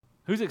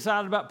Who's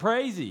excited about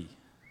Praizy?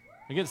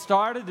 We get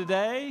started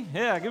today?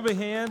 Yeah, give me a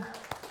hand.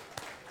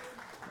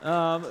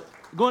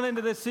 Going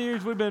into this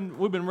series, we've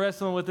been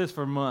wrestling with this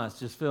for months,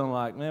 just feeling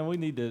like, man, we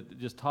need to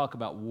just talk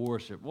about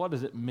worship. What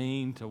does it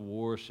mean to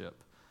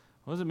worship?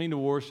 What does it mean to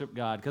worship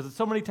God? Because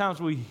so many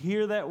times we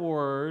hear that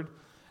word,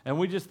 and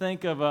we just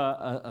think of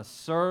a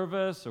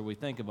service, or we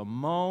think of a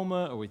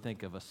moment, or we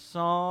think of a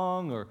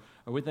song, or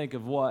we think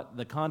of what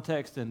the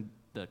context in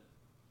the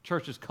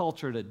church's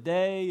culture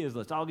today is.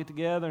 Let's all get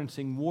together and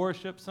sing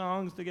worship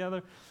songs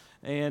together.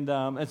 And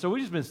so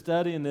we've just been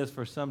studying this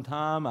for some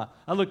time. I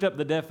looked up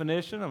the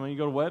definition. I mean, you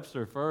go to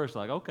Webster first,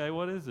 like, okay,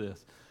 what is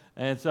this?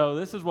 And so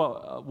this is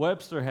what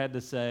Webster had to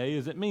say,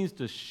 is it means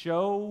to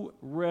show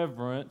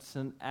reverence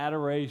and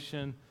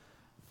adoration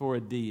for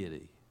a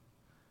deity.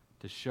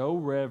 To show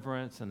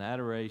reverence and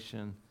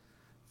adoration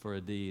for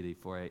a deity,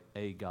 for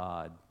a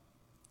God.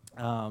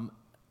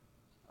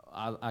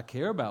 I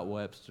care about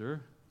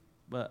Webster,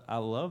 but I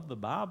love the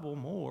Bible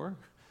more.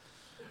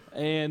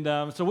 And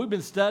so we've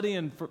been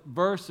studying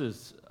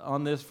verses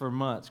on this for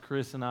months.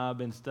 Chris and I have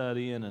been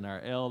studying, and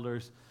our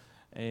elders.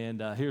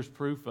 And here's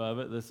proof of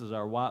it. This is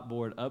our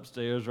whiteboard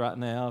upstairs right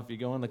now. If you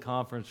go in the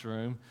conference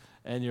room,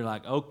 and you're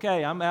like,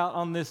 okay, I'm out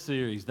on this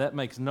series. That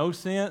makes no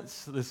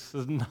sense. This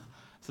is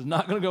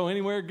not going to go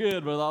anywhere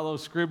good with all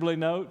those scribbly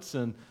notes.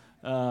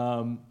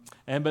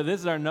 But this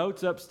is our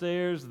notes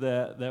upstairs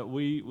that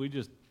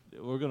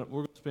we're going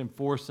to spend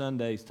 4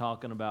 Sundays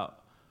talking about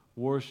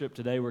worship.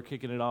 Today we're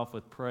kicking it off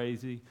with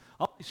Praizy.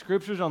 All these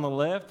scriptures on the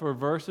left were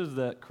verses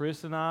that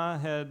Chris and I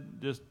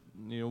had just,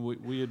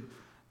 we had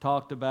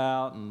talked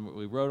about, and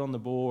we wrote on the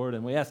board,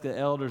 and we asked the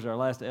elders, our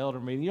last elder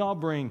meeting, you all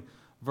bring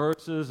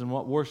verses and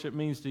what worship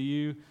means to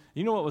you.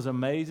 You know what was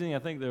amazing? I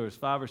think there was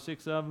 5 or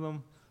 6 of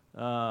them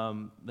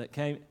that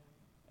came,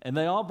 and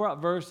they all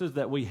brought verses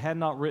that we had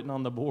not written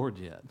on the board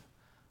yet.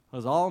 It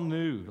was all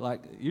new.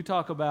 Like, you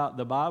talk about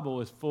the Bible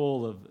is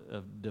full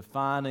of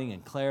defining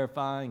and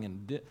clarifying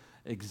and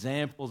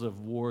examples of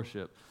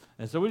worship.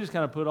 And so we just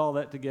kind of put all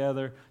that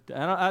together.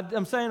 And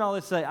I'm saying all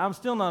this to say, I'm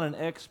still not an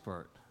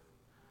expert.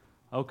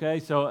 Okay,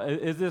 so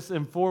is this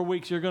in 4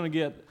 weeks you're going to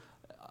get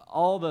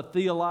all the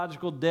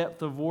theological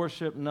depth of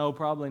worship? No,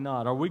 probably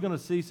not. Are we going to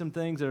see some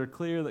things that are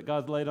clear that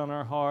God's laid on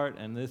our heart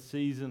in this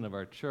season of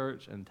our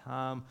church and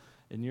time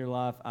in your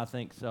life? I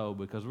think so,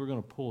 because we're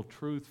going to pull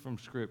truth from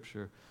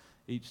Scripture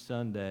each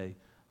Sunday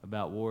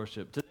about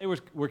worship. Today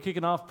we're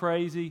kicking off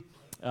Praizy.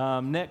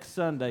 Next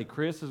Sunday,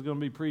 Chris is going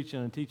to be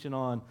preaching and teaching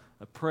on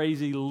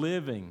Praizy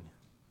living.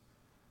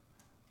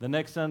 The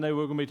next Sunday,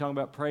 we're going to be talking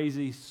about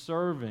Praizy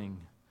serving.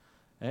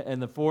 And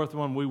the fourth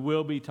one, we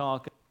will be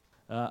talking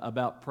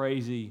about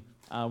Praizy.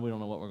 We don't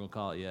know what we're going to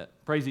call it yet.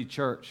 Praizy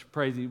church.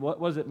 Praizy.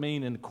 What does it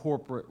mean in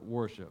corporate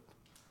worship?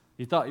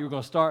 You thought you were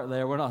going to start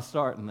there. We're not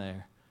starting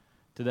there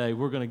today.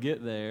 We're going to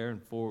get there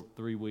in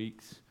 3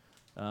 weeks.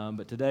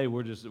 But today,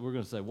 we're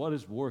going to say, what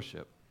is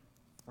worship?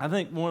 I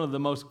think one of the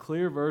most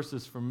clear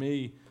verses for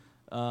me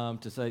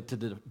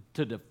to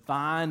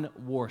define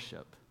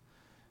worship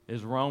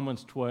is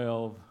Romans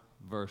 12,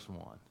 verse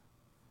 1.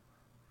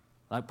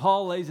 Like,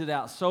 Paul lays it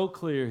out so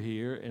clear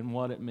here in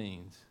what it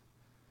means.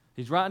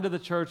 He's writing to the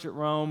church at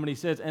Rome, and he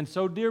says, and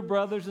so, dear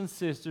brothers and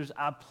sisters,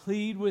 I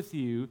plead with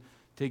you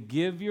to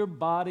give your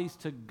bodies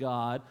to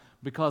God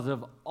because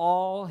of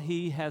all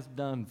he has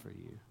done for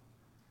you.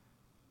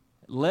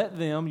 Let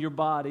them, your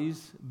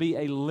bodies, be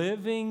a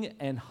living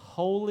and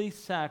holy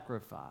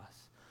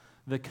sacrifice,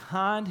 the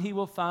kind he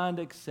will find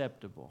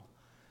acceptable.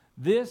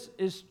 This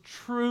is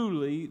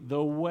truly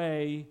the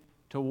way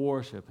to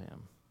worship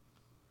him.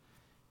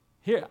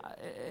 Here,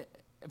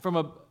 from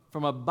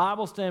a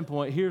Bible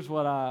standpoint, here's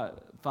what I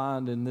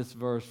find in this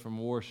verse from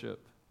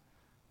worship.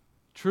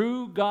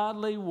 True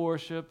godly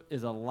worship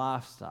is a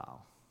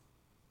lifestyle.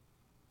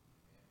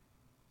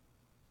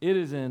 It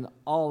is in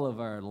all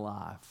of our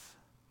life.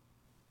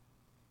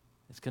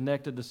 It's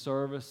connected to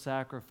service,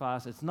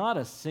 sacrifice. It's not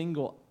a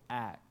single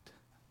act,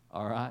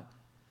 all right?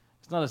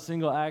 It's not a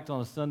single act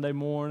on a Sunday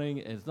morning.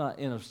 It's not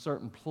in a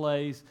certain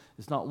place.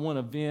 It's not one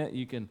event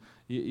you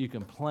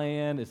can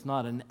plan. It's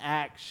not an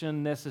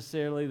action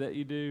necessarily that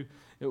you do.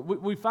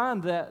 We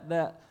find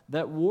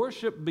that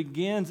worship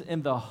begins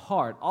in the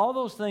heart. All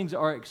those things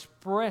are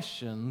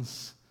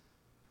expressions,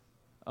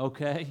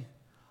 okay?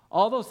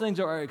 All those things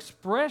are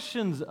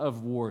expressions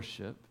of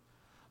worship,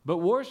 but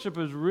worship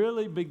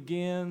really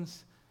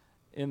begins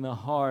in the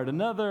heart.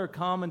 Another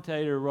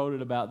commentator wrote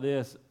it about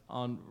this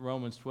on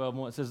Romans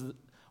 12:1. It says,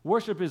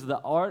 worship is the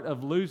art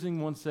of losing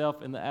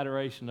oneself in the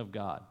adoration of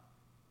God.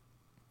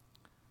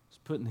 It's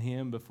putting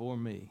him before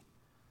me.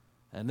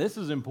 And this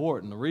is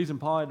important. The reason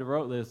Paul had to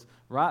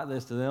write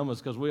this to them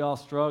was because we all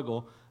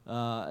struggle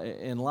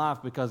in life,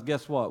 because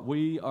guess what?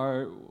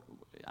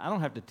 I don't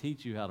have to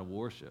teach you how to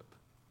worship.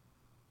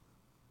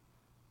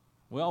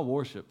 We all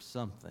worship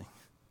something.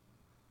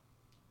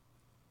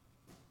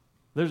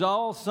 We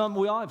all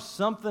have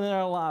something in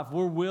our life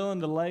we're willing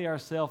to lay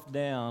ourselves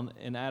down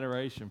in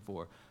adoration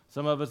for.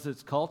 Some of us,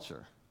 it's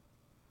culture.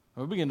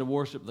 We begin to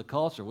worship the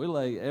culture. We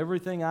lay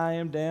everything I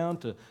am down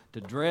to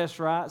dress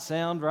right,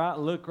 sound right,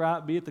 look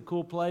right, be at the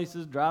cool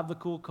places, drive the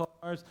cool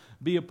cars,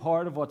 be a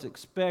part of what's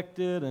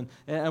expected. And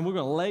we're going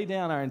to lay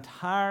down our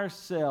entire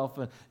self.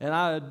 And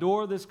I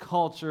adore this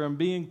culture and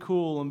being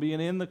cool and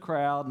being in the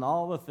crowd and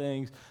all the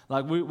things.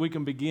 Like we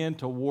can begin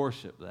to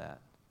worship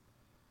that.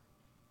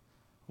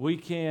 We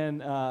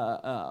can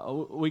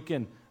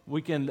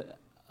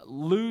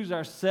lose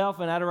ourself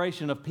in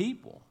adoration of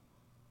people.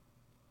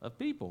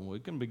 We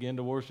can begin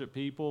to worship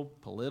people,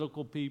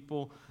 political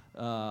people,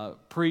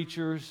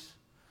 preachers.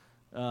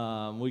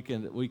 We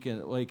can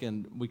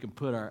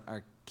put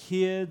our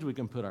kids, we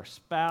can put our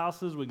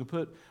spouses,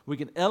 we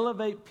can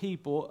elevate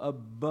people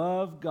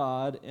above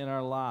God in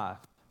our life.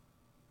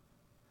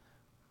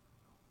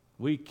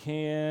 We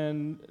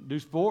can do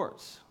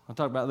sports. I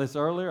talked about this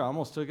earlier. I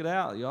almost took it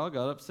out. Y'all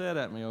got upset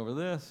at me over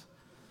this.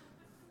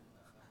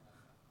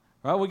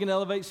 Right? We can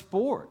elevate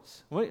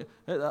sports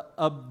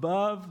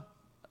above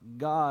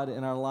God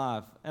in our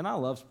life. And I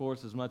love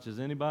sports as much as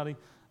anybody.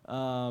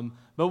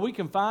 But we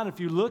can find, if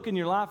you look in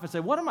your life and say,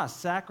 what am I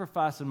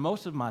sacrificing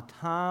most of my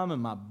time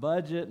and my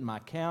budget and my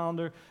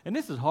calendar? And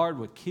this is hard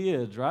with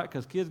kids, right?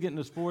 Because kids get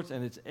into sports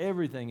and it's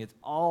everything. It's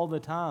all the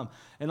time.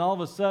 And all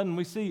of a sudden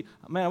we see,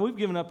 man, we've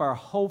given up our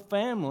whole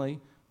family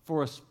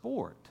for a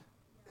sport.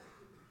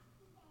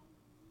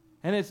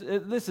 And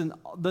listen,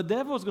 the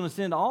devil is going to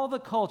send all the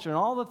culture and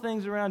all the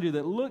things around you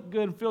that look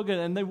good and feel good,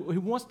 and he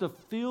wants to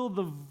fill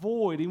the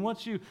void. He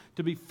wants you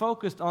to be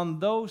focused on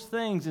those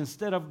things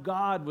instead of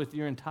God with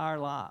your entire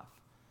life.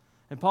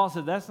 And Paul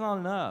said, that's not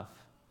enough.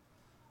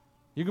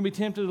 You're going to be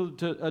tempted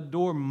to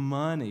adore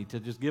money,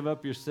 to just give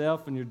up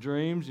yourself and your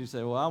dreams. You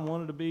say, well, I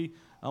wanted to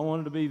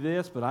be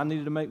this, but I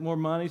needed to make more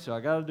money, so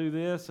I got to do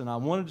this. And I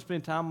wanted to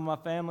spend time with my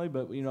family,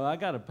 but I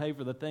got to pay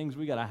for the things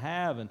we got to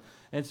have.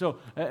 And so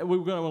we're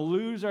going to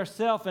lose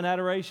ourselves in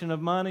adoration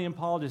of money. And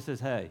Paul just says,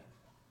 hey,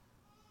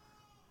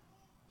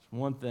 there's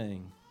one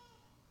thing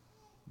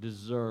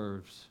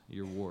deserves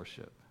your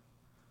worship,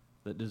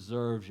 that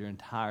deserves your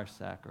entire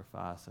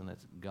sacrifice, and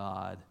it's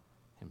God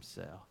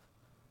himself.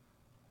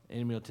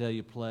 Enemy will tell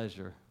you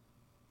pleasure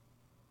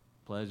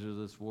of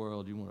this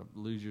world. You want to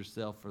lose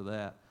yourself for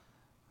that.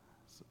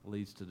 It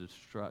leads to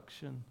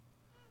destruction.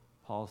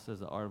 Paul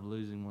says the art of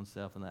losing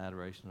oneself in the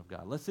adoration of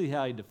God. Let's see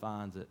how he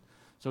defines it.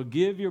 So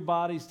give your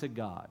bodies to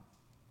God.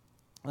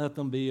 Let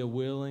them be a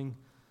willing,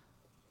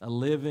 a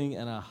living,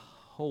 and a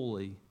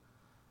holy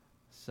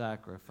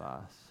sacrifice.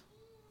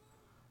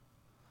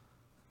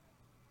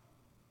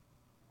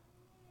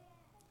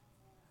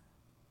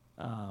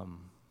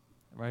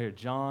 Right here,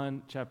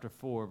 John chapter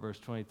 4, verse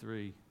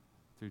 23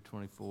 through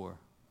 24.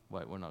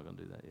 Wait, we're not going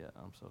to do that yet.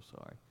 I'm so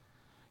sorry.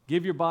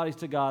 Give your bodies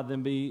to God,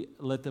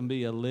 let them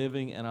be a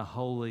living and a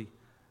holy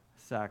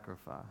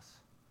sacrifice.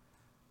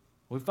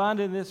 We find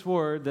in this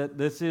word that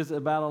this is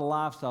about a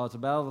lifestyle. It's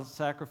about a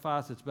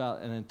sacrifice. It's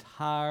about an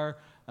entire,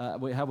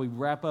 how we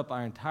wrap up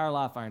our entire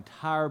life, our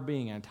entire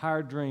being, our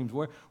entire dreams.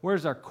 Where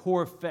does our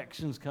core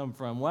affections come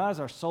from? Why is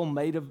our soul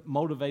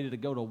motivated to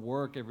go to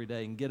work every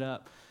day and get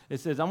up? It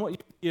says, I want you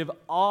to give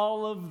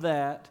all of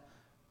that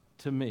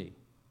to me.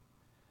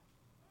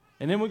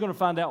 And then we're going to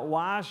find out,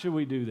 why should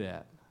we do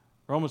that?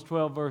 Romans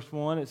 12, verse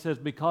 1, it says,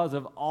 because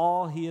of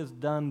all he has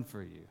done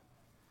for you.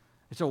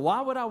 And so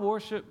why would I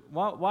worship?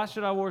 Why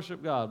should I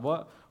worship God?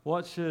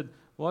 What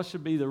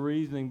should be the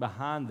reasoning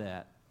behind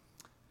that?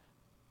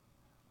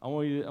 I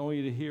want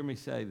you to hear me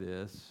say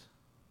this,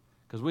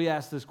 because we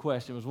asked this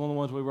question. It was one of the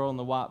ones we wrote on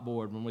the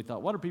whiteboard when we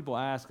thought, what are people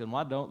asking?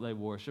 Why don't they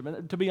worship?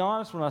 And to be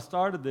honest, when I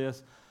started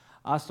this,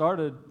 I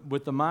started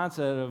with the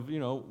mindset of,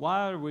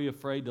 why are we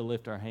afraid to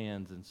lift our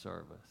hands in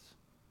service?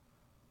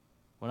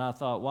 When I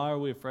thought, why are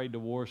we afraid to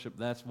worship?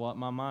 That's what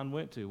my mind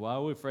went to. Why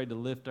are we afraid to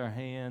lift our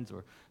hands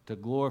or to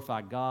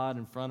glorify God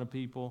in front of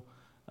people?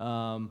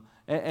 And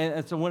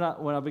so when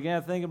I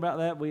began thinking about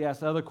that, we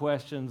asked other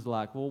questions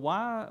like, well,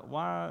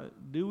 why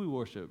do we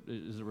worship?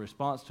 Is it a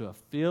response to a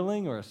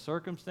feeling or a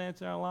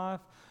circumstance in our life?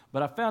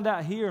 But I found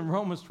out here in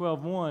Romans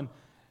 12:1,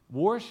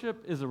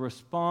 worship is a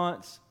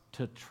response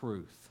to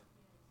truth.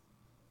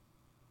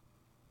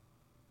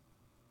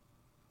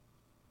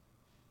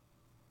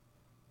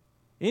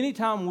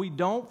 Anytime we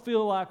don't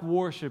feel like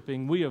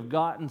worshiping, we have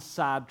gotten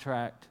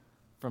sidetracked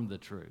from the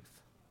truth.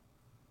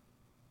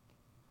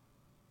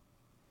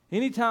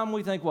 Anytime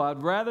we think, well,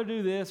 I'd rather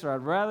do this or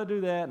I'd rather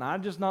do that, and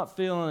I'm just not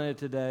feeling it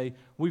today,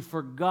 we've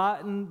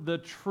forgotten the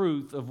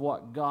truth of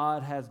what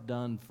God has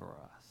done for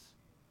us.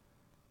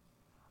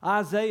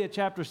 Isaiah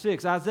chapter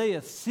 6,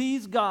 Isaiah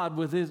sees God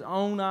with his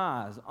own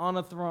eyes on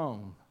a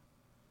throne.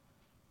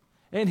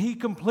 And he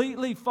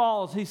completely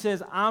falls. He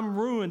says, I'm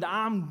ruined,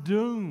 I'm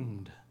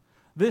doomed.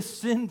 This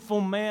sinful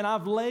man,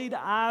 I've laid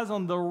eyes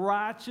on the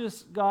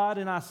righteous God,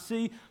 and I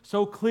see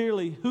so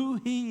clearly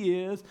who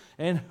he is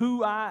and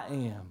who I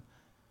am.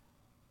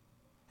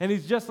 And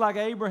he's just like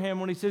Abraham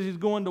when he says he's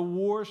going to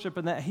worship,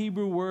 and that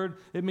Hebrew word,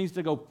 it means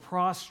to go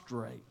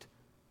prostrate.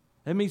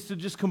 It means to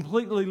just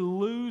completely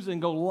lose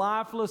and go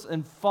lifeless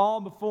and fall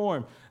before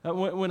him.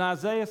 When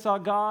Isaiah saw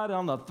God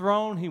on the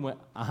throne, he went,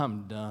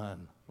 I'm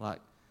done. Like,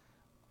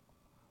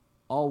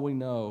 all we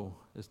know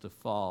is to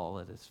fall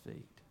at his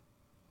feet.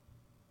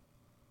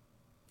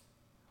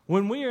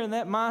 When we are in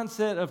that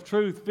mindset of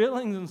truth,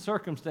 feelings and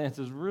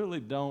circumstances really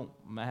don't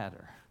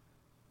matter.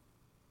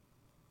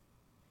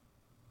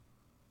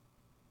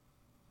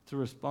 It's a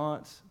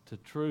response to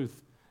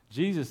truth.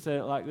 Jesus said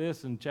it like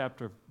this in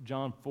chapter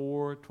John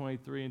 4,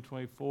 23 and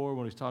 24,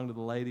 when he's talking to the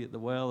lady at the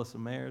well, the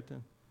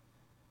Samaritan.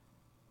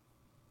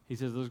 He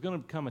says, there's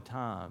going to come a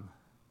time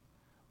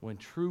when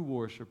true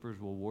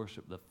worshipers will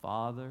worship the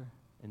Father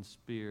in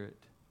spirit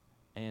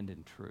and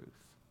in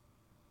truth.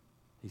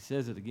 He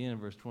says it again in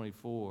verse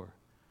 24.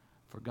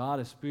 For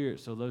God is spirit,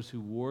 so those who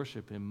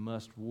worship him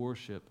must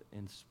worship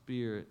in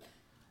spirit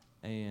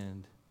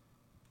and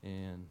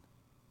in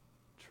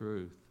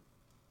truth.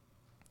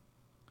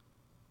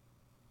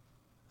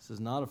 This is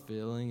not a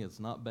feeling.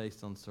 It's not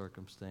based on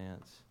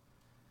circumstance.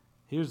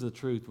 Here's the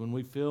truth. When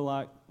we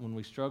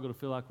struggle to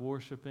feel like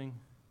worshiping,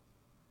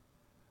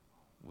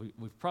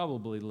 we've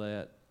probably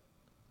let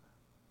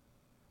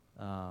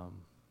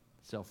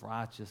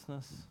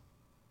self-righteousness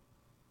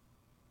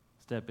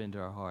step into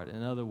our heart.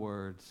 In other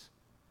words,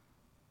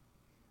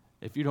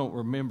 if you don't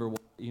remember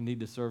what you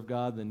need to serve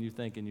God, then you're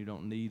thinking you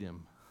don't need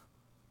him.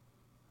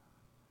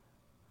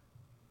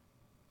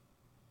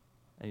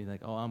 And you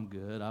think, oh, I'm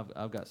good.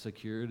 I've got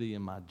security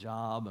in my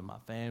job and my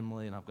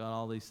family, and I've got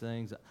all these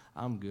things.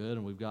 I'm good,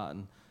 and we've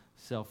gotten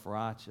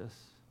self-righteous.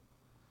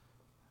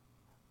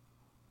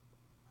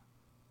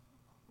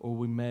 Or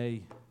we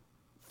may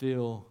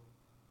feel,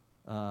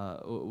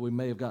 we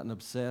may have gotten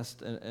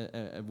obsessed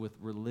with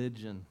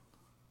religion.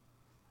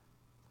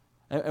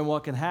 And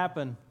what can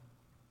happen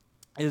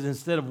is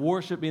instead of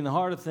worship being the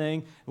heart of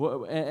thing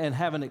and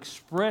having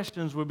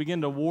expressions, we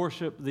begin to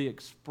worship the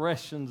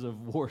expressions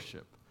of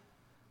worship.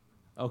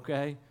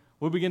 Okay?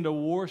 We begin to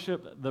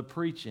worship the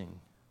preaching.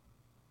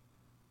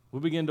 We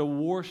begin to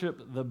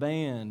worship the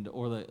band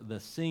or the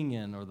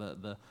singing or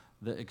the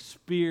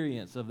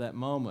experience of that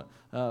moment.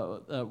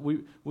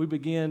 We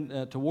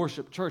begin to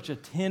worship church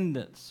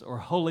attendance or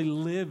holy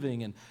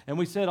living. And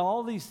we said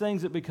all these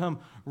things that become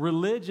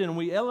religion,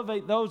 we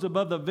elevate those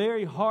above the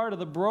very heart of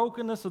the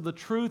brokenness of the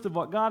truth of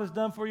what God has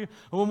done for you.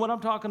 And what I'm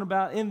talking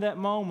about in that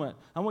moment,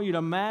 I want you to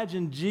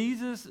imagine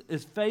Jesus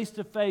is face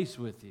to face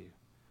with you.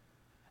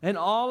 And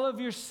all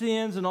of your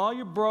sins and all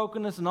your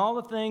brokenness and all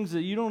the things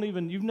that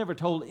you've never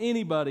told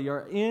anybody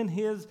are in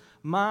his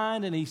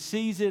mind, and he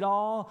sees it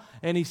all,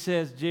 and he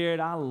says, Jared,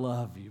 I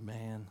love you,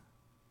 man.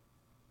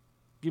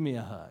 Give me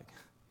a hug.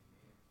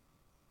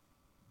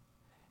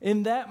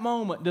 In that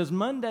moment, does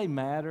Monday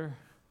matter?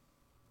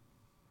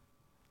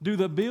 Do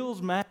the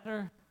bills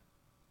matter?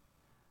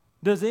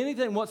 Does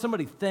anything, what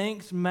somebody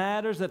thinks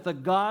matters? That the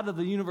God of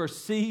the universe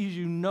sees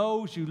you,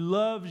 knows you,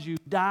 loves you,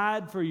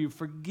 died for you,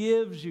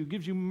 forgives you,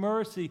 gives you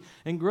mercy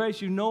and grace.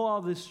 You know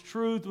all this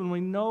truth. When we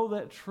know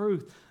that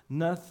truth,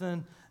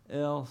 nothing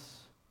else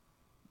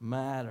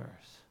matters.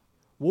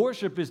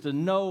 Worship is to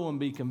know and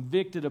be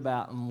convicted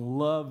about and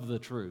love the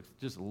truth.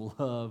 Just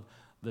love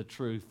the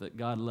truth that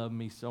God loved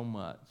me so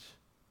much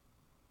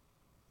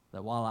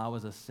that while I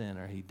was a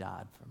sinner, he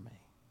died for me.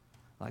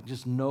 Like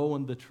just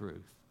knowing the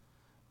truth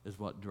is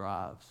what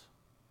drives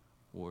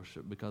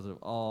worship because of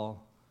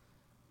all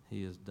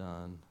he has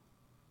done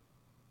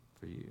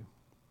for you.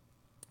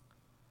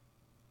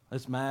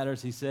 This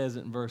matters. He says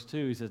it in verse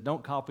 2. He says,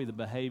 don't copy the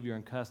behavior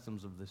and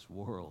customs of this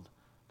world.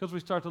 Because we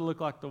start to look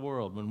like the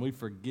world. When we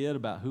forget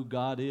about who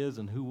God is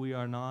and who we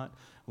are not,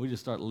 we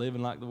just start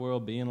living like the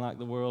world, being like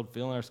the world,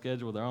 filling our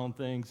schedule with our own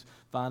things,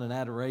 finding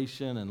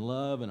adoration and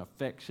love and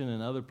affection in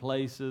other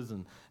places.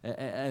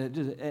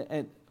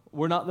 And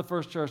we're not the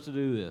first church to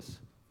do this.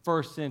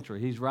 First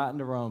century, he's writing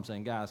to Rome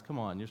saying, guys, come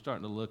on, you're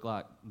starting to look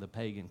like the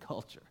pagan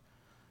culture.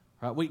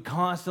 Right? We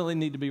constantly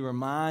need to be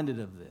reminded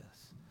of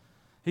this.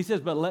 He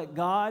says, but let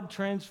God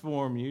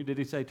transform you. Did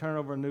he say turn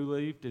over a new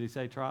leaf? Did he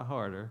say try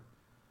harder?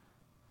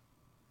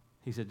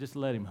 He said, just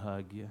let him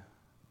hug you.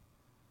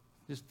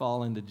 Just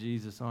fall into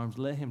Jesus' arms.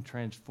 Let him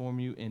transform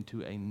you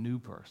into a new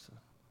person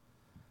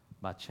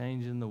by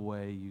changing the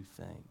way you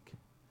think.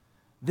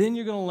 Then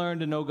you're going to learn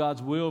to know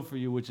God's will for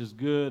you, which is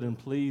good and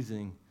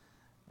pleasing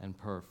and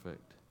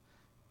perfect.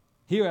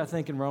 Here, I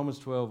think in Romans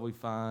 12, we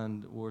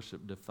find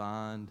worship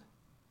defined.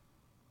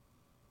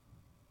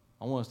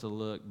 I want us to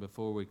look,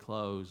 before we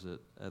close,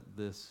 at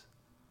this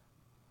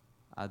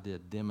idea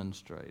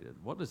demonstrated.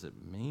 What does it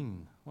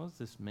mean? What does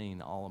this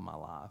mean all of my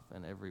life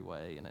in every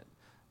way? And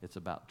it's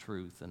about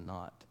truth and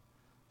not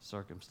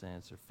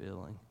circumstance or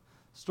feeling.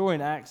 Story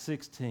in Acts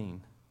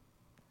 16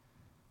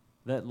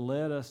 that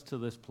led us to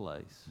this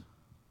place.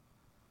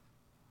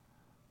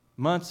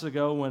 Months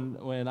ago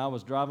when I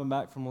was driving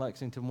back from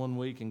Lexington one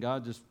week and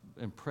God just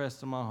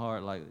impressed in my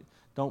heart, like,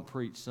 don't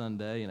preach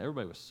Sunday. And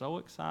everybody was so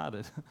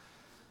excited.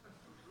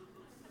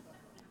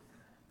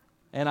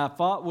 And I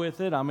fought with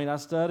it. I mean, I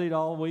studied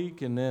all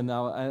week, and then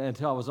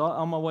until I was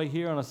on my way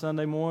here on a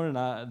Sunday morning,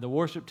 the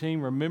worship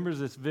team remembers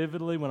this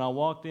vividly. When I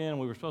walked in,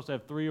 we were supposed to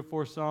have 3 or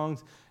 4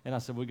 songs, and I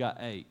said, we got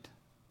 8.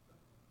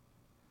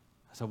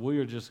 I said, we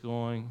are just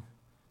going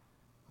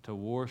to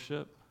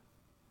worship.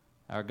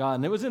 our God.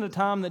 And it was in a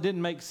time that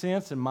didn't make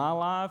sense in my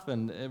life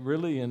and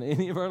really in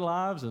any of our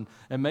lives. And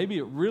maybe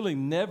it really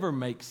never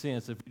makes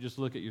sense if you just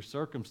look at your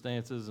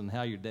circumstances and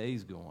how your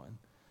day's going.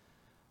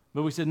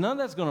 But we said, none of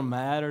that's going to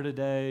matter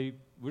today.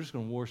 We're just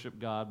going to worship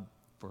God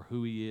for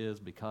who he is,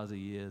 because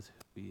he is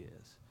who he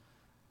is.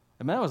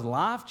 And that was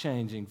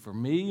life-changing for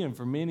me and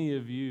for many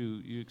of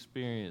you. You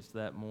experienced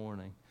that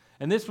morning.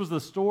 And this was the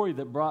story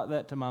that brought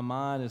that to my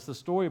mind. It's the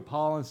story of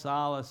Paul and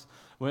Silas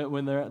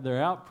when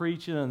they're out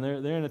preaching and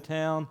they're in a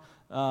town,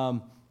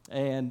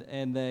 and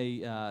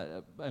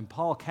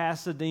Paul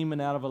casts a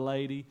demon out of a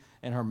lady,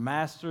 and her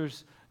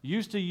masters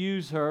used to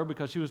use her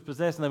because she was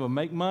possessed, and they would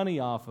make money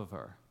off of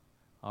her.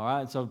 All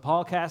right, and so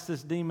Paul casts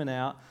this demon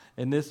out,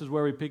 and this is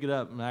where we pick it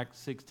up in Acts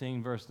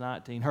 16, verse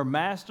 19. Her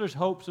master's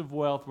hopes of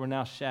wealth were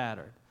now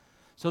shattered.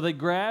 So they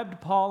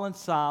grabbed Paul and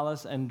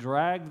Silas and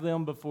dragged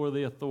them before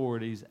the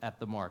authorities at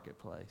the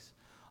marketplace.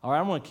 All right,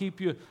 I want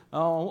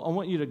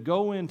you to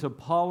go into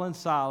Paul and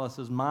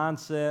Silas's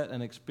mindset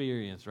and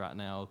experience right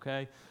now,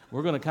 okay?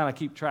 We're going to kind of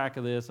keep track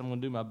of this. I'm going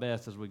to do my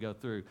best as we go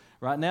through.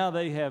 Right now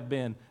they have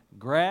been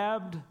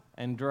grabbed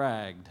and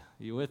dragged.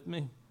 Are you with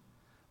me?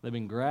 They've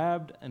been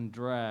grabbed and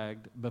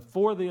dragged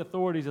before the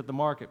authorities at the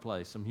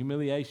marketplace. Some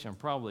humiliation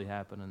probably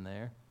happening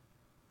there.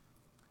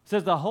 It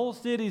says the whole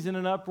city's in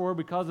an uproar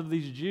because of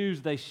these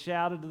Jews. They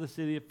shouted to the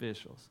city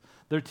officials.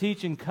 They're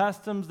teaching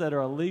customs that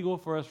are illegal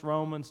for us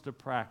Romans to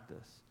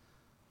practice.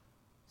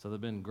 So they've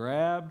been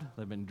grabbed,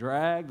 they've been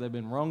dragged, they've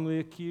been wrongly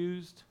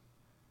accused.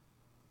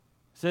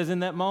 It says in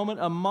that moment,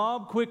 a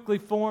mob quickly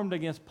formed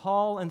against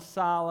Paul and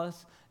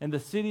Silas, and the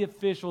city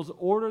officials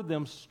ordered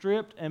them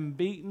stripped and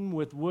beaten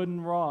with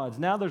wooden rods.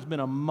 Now there's been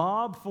a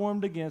mob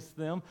formed against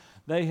them.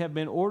 They have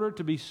been ordered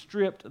to be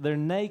stripped. They're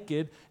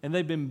naked, and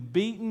they've been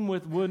beaten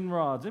with wooden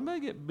rods.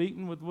 Anybody get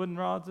beaten with wooden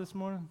rods this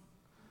morning?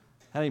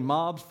 Had any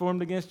mobs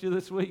formed against you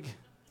this week?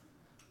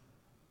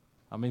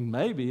 I mean,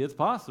 maybe. It's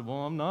possible.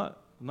 I'm not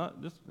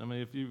just,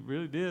 if you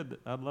really did,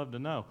 I'd love to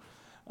know.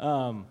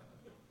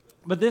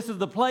 But this is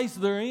the place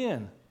they're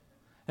in.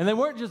 And they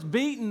weren't just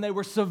beaten, they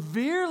were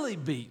severely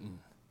beaten.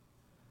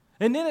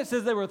 And then it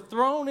says they were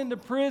thrown into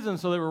prison,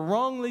 so they were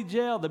wrongly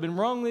jailed. They've been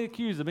wrongly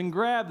accused. They've been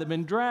grabbed. They've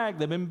been dragged.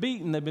 They've been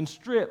beaten. They've been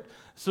stripped,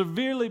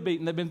 severely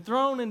beaten. They've been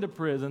thrown into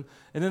prison.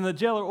 And then the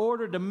jailer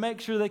ordered to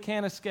make sure they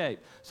can't escape.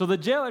 So the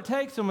jailer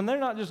takes them, and they're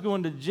not just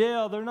going to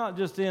jail. They're not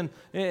just in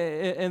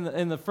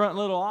the front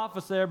little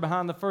office there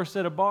behind the first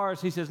set of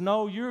bars. He says,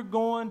 no, you're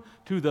going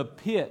to the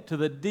pit, to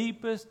the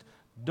deepest,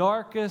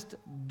 darkest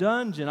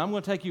dungeon. I'm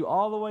going to take you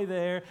all the way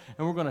there,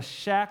 and we're going to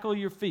shackle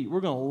your feet.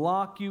 We're going to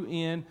lock you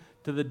in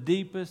to the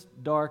deepest,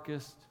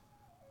 darkest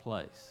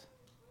place.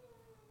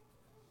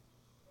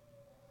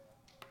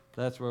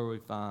 That's where we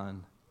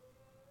find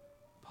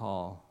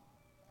Paul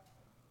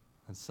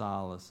and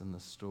Silas in the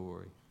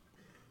story.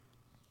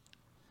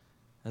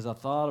 As I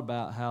thought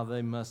about how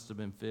they must have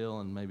been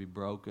feeling, maybe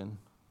broken,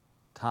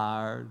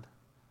 tired,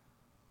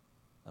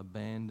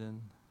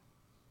 abandoned,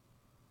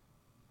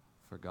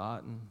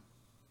 forgotten,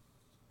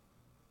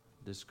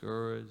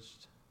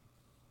 discouraged,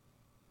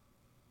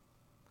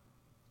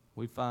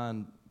 we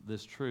find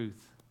this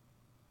truth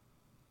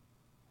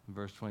in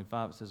verse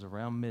 25. It says,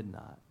 around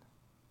midnight,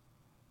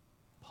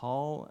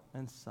 Paul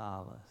and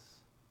Silas.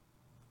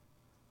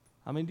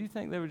 I mean, do you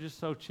think they were just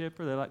so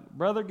chipper? They're like,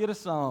 brother, get a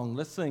song.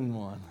 Let's sing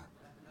one.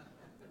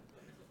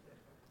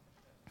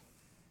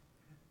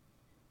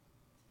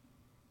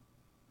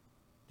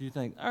 Do you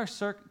think,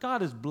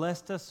 God has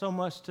blessed us so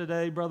much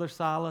today, Brother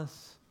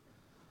Silas?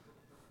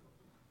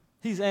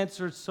 He's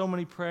answered so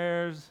many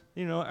prayers.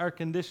 You know, our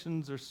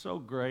conditions are so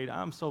great.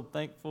 I'm so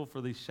thankful for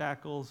these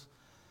shackles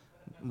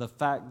and the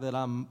fact that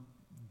I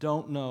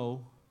don't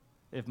know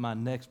if my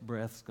next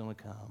breath's going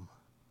to come.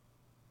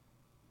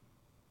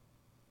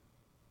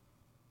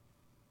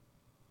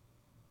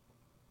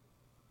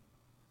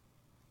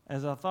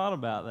 As I thought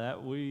about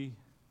that, we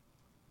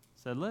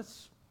said,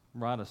 let's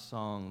write a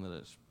song that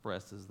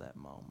expresses that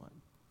moment.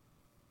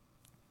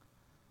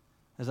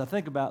 As I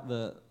think about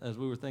as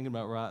we were thinking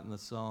about writing the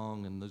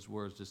song, and those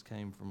words just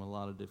came from a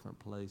lot of different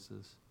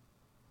places.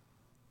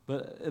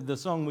 But the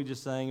song we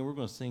just sang, and we're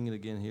going to sing it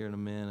again here in a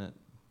minute.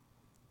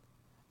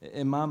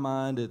 In my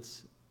mind,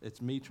 it's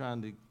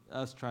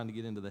us trying to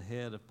get into the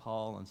head of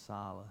Paul and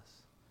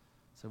Silas.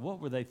 So what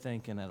were they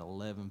thinking at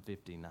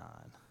 11:59?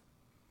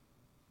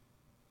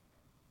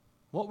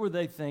 What were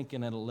they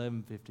thinking at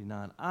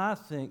 11:59? I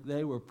think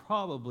they were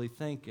probably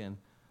thinking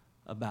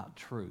about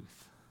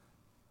truth.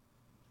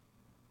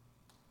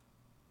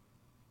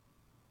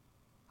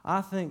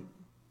 I think,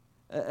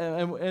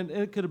 and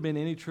it could have been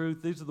any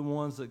truth. These are the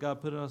ones that God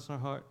put in us in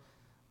our heart.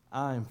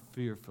 I am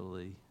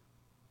fearfully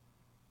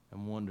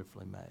and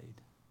wonderfully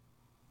made.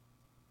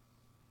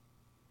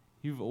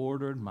 You've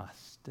ordered my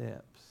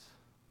steps,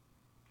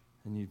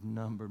 and you've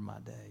numbered my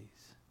days.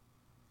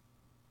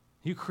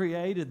 You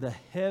created the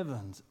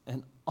heavens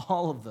and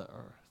all of the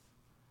earth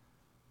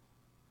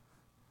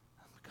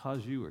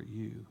because you are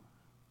you.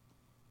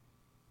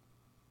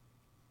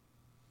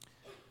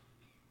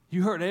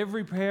 You heard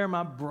every prayer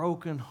my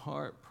broken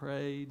heart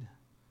prayed.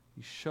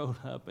 You showed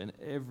up in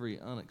every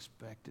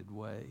unexpected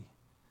way.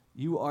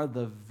 You are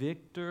the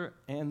victor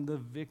and the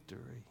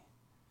victory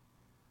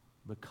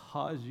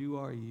because you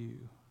are you.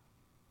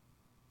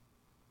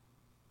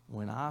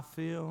 When I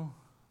feel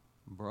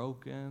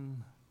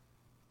broken,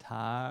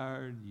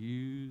 tired,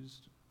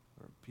 used,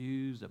 or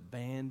abused,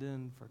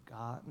 abandoned,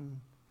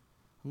 forgotten,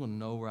 I'm going to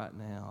know right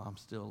now I'm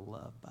still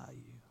loved by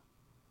you.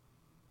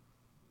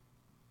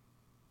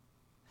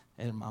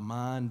 And in my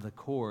mind, the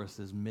chorus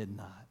is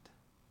midnight.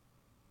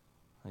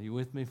 Are you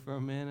with me for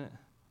a minute?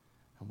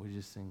 And we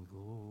just sing,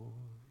 glory,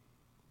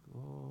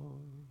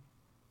 glory,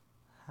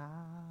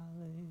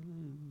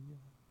 hallelujah.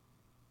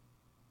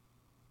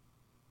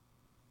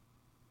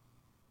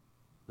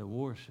 The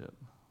worship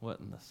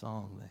wasn't the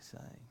song they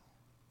sang.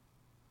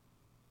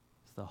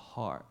 It's the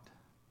heart.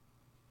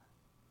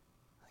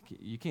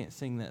 You can't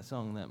sing that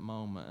song in that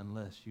moment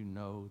unless you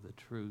know the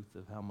truth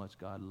of how much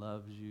God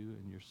loves you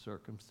and your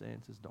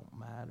circumstances don't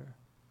matter.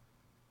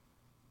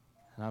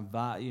 And I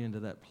invite you into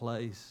that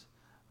place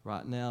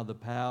right now. The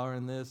power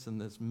in this and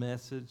this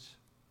message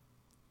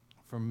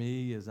for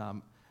me is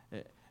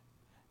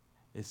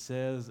it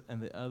says,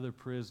 and the other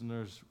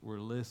prisoners were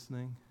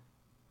listening.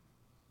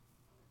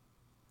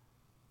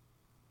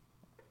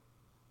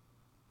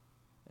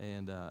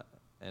 And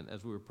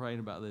as we were praying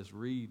about this,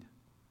 Reed,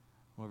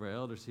 one of our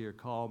elders here,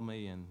 called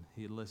me, and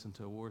he had listened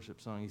to a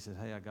worship song. He said,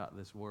 hey, I got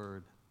this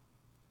word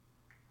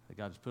that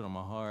God just put on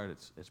my heart.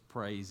 It's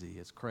Praizy.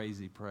 It's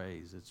crazy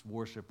praise. It's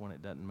worship when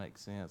it doesn't make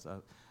sense.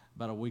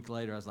 About a week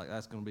later, I was like,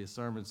 that's going to be a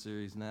sermon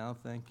series now.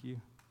 Thank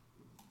you.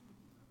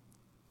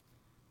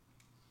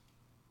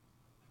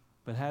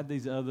 But had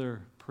these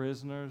other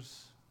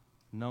prisoners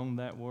known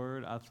that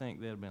word, I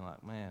think they'd have been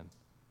like, man,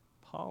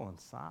 Paul and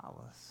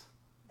Silas,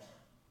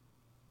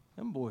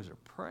 them boys are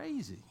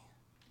crazy.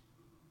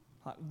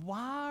 Like,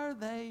 why are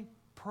they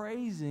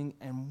praising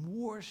and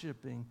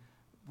worshiping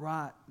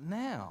right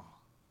now?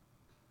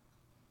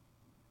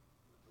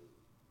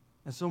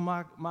 And so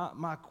my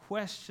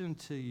question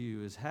to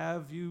you is,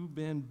 have you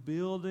been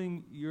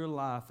building your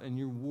life and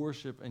your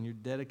worship and your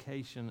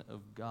dedication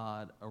of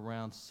God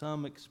around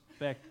some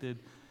expected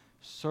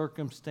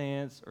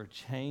circumstance or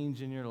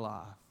change in your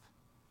life?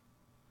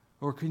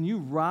 Or can you,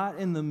 right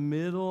in the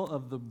middle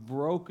of the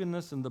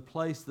brokenness and the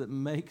place that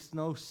makes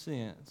no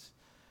sense,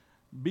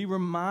 be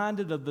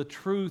reminded of the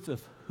truth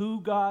of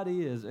who God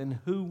is and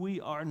who we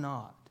are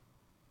not?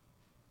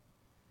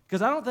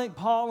 Because I don't think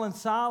Paul and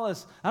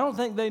Silas, I don't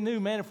think they knew,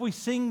 man, if we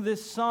sing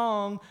this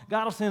song,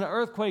 God will send an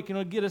earthquake and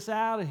it'll get us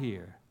out of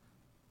here.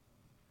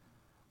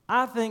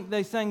 I think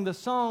they sang the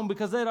song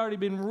because they'd already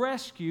been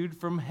rescued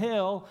from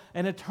hell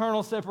and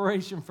eternal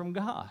separation from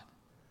God.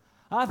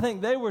 I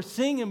think they were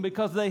singing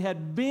because they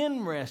had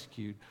been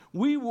rescued.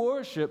 We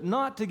worship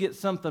not to get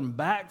something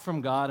back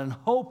from God and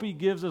hope He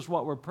gives us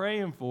what we're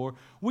praying for.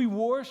 We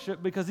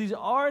worship because He's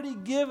already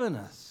given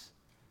us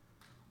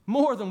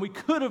more than we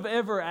could have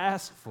ever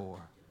asked for.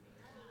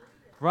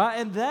 Right?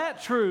 And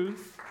that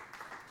truth,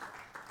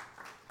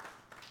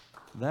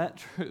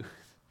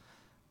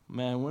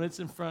 man, when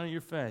it's in front of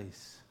your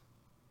face,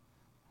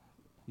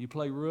 you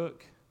play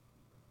rook.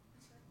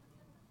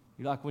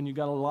 You like when you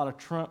got a lot of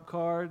trump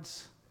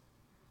cards.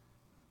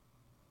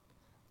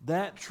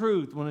 That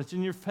truth, when it's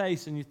in your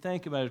face and you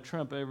think about it,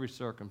 trump every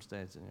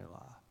circumstance in your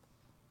life.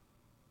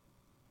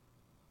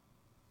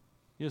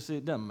 You'll see,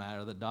 it doesn't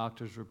matter the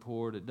doctor's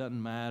report. It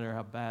doesn't matter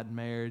how bad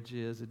marriage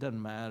is. It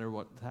doesn't matter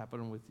what's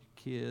happening with your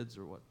kids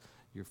or what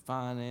your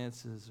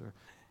finances or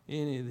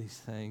any of these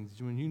things.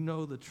 When you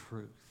know the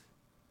truth,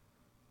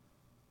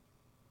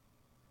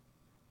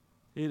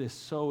 it is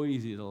so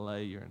easy to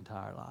lay your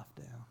entire life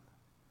down.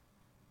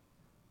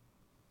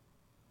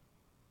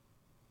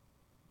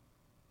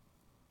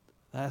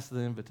 That's the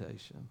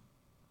invitation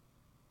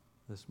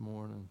this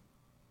morning.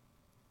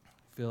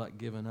 Feel like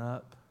giving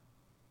up?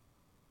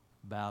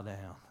 Bow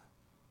down.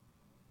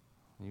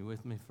 Are you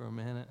with me for a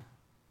minute?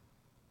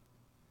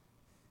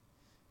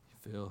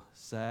 You feel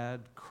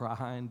sad,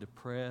 crying,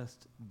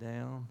 depressed,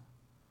 down?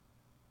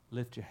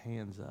 Lift your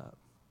hands up.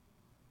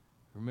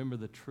 Remember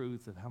the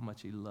truth of how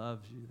much He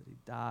loves you, that He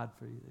died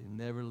for you, that He'll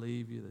never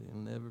leave you, that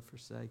He'll never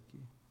forsake you.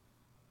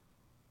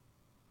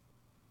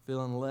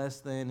 Feeling less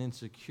than,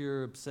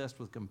 insecure, obsessed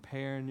with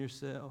comparing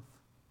yourself.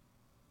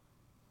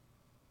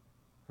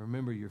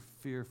 Remember, you're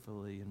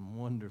fearfully and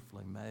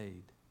wonderfully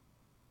made.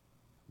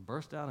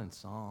 Burst out in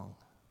song.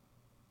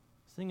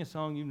 Sing a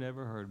song you've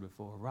never heard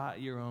before. Write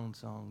your own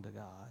song to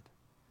God.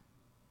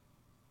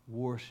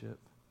 Worship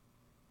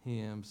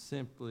Him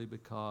simply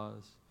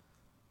because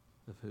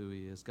of who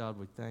He is. God,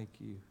 we thank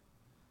You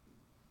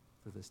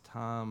for this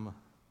time.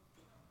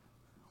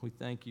 We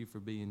thank You for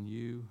being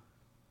You.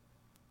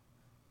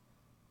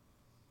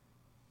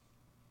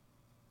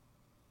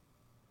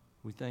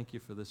 We thank You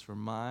for this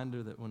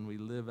reminder that when we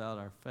live out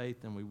our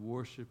faith and we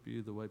worship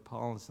You the way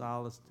Paul and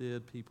Silas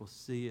did, people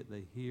see it,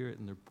 they hear it,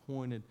 and they're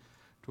pointed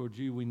towards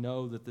You. We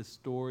know that this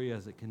story,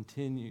 as it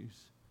continues,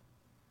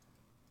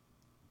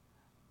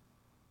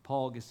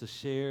 Paul gets to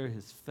share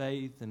his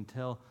faith and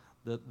tell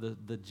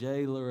the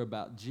jailer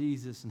about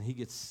Jesus, and he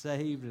gets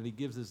saved and he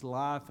gives his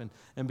life.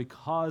 And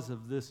because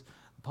of this,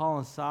 Paul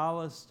and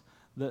Silas,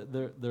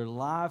 their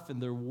life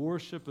and their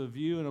worship of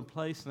you in a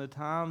place and a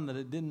time that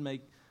it didn't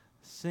make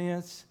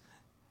sense,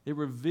 it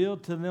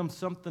revealed to them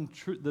something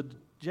true, the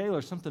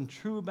jailer, something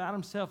true about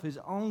himself, his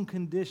own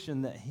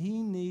condition, that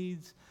he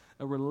needs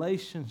a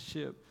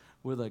relationship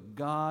with a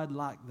God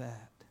like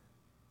that.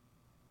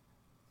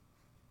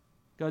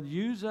 God,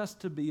 use us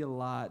to be a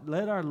light.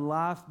 Let our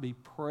life be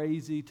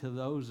Praizy to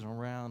those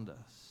around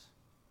us,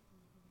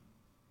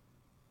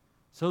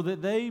 so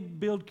that they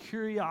build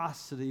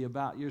curiosity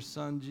about your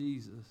Son,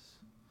 Jesus,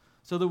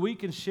 so that we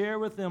can share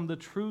with them the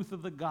truth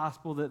of the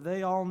gospel, that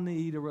they all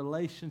need a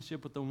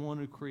relationship with the one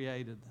who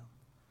created them.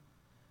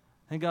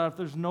 And God,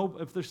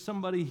 if there's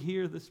somebody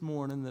here this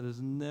morning that has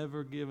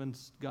never given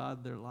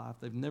God their life,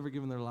 they've never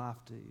given their life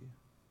to you,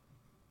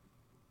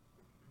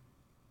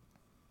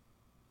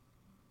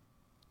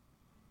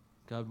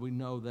 God, we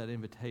know that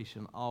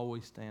invitation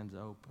always stands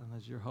open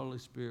as your Holy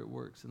Spirit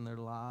works in their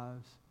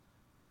lives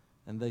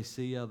and they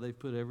see how they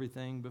put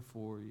everything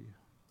before you.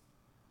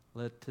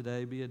 Let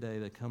today be a day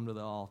they come to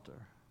the altar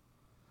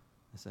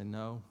and say,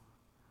 no,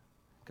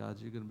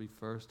 God, you're going to be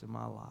first in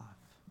my life.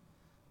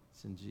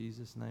 It's in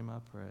Jesus' name I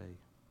pray.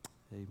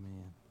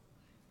 Amen.